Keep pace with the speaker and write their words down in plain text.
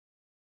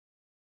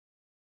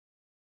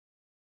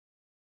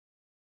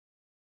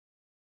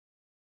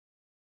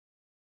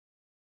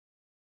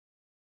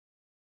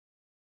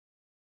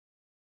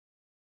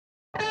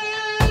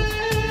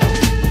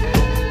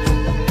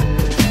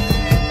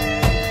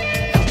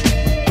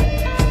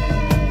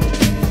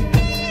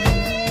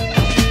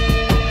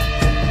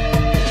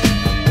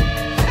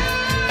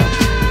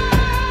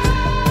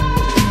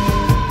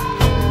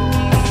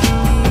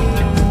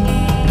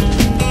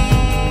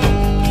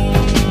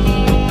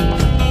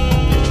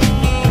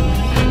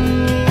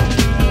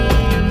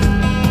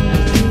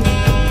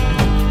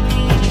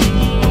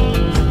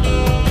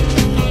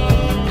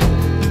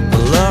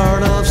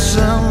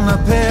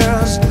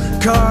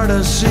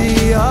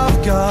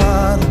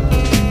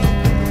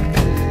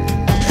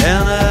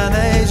in an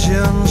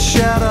Asian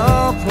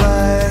shadow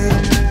play,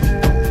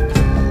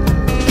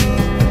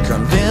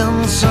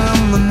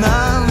 convincing the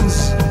nuns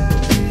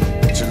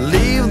to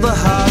leave the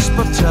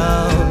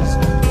hospitals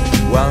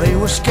while he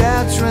was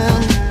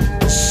scattering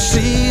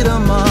seed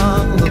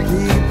among the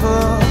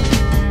people.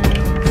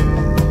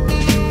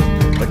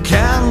 The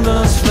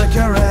candles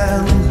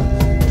flickering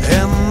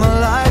in the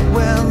light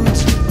wind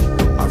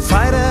are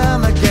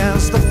fighting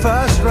against the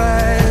first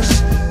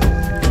rays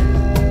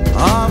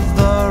of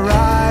the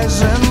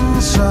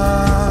rising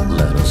sun.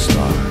 Let us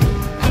start.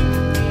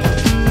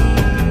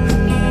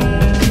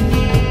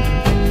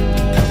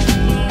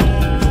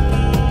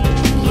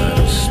 Let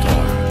us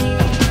start.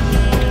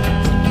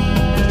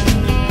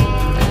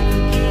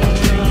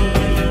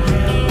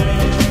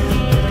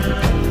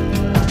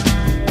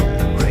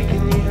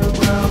 Breaking new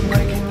ground,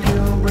 breaking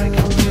new,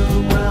 breaking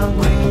new ground,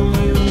 breaking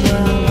new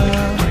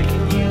ground,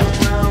 breaking new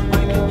ground,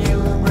 breaking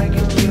new,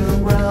 breaking new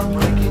ground,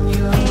 breaking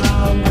new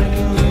ground,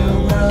 breaking new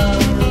ground.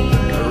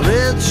 The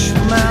rich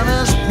man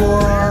is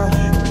poor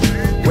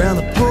when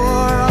the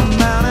poor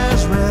man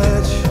is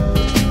rich,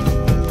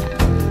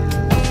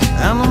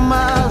 and the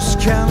mouse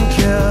can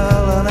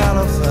kill an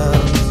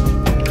elephant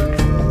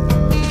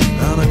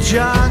in a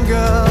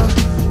jungle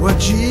where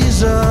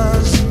Jesus